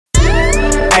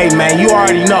Hey man, you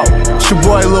already know. It's your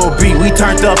boy Lil B. We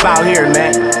turned up out here,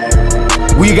 man.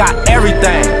 We got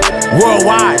everything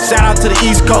worldwide. Shout out to the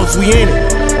East Coast, we in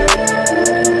it.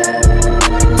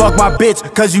 Fuck my bitch,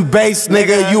 cause you bass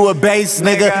nigga, you a bass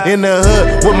nigga. In the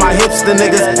hood with my hipster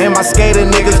niggas and my skater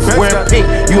niggas. Wearing pink,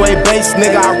 you ain't bass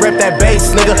nigga, I rep that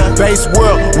bass nigga. Bass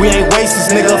world, we ain't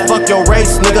racist nigga, fuck your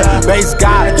race nigga.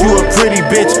 BasedGod, you a pretty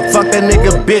bitch, fuck that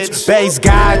nigga bitch.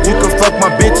 BasedGod, you can fuck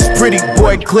my bitch, pretty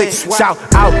boy click. Shout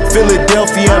out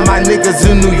Philadelphia, my niggas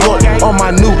in New York. All my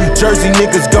New Jersey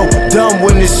niggas go dumb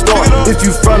when it start. If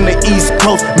you from the East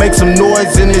Coast, make some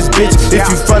noise in this bitch. If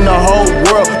you from the whole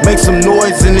world, make some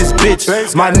noise in this bitch.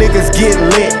 My niggas get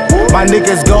lit, my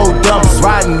niggas go dumb.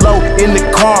 Riding low in the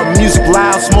car, music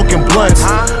loud, smoking blunts.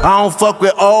 I don't fuck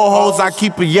with old hoes, I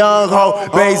keep a young hoe.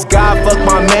 BasedGod, fuck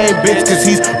my main bitch, cause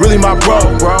he's really my bro.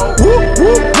 Whoop,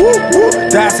 whoop, whoop,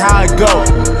 whoop. That's how it go.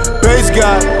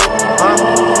 BasedGod,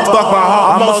 fuck my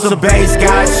heart, I'm on some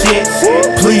BasedGod shit.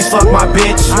 Please fuck my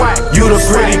bitch. You the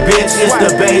pretty bitch, it's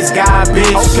the BasedGod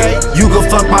bitch. You can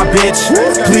fuck my bitch,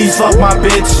 please fuck my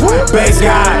bitch.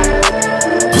 BasedGod,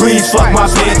 please fuck my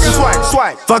bitch.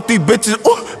 Fuck these bitches,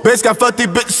 BasedGod fuck these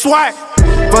bitches, swag.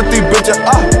 Fuck these bitches,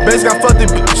 BasedGod fuck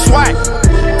these bitches, swag.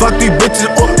 Fuck these bitches,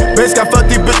 BasedGod fuck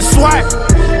these bitches, swag.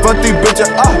 Fuck these bitches,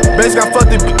 BasedGod fuck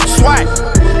these bitches, swag.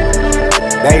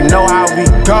 They know how we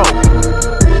go.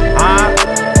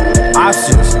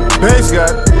 Options,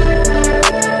 BasedGod.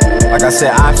 Like I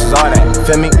said, options, all that,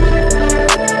 feel me?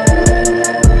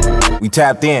 We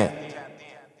tapped in.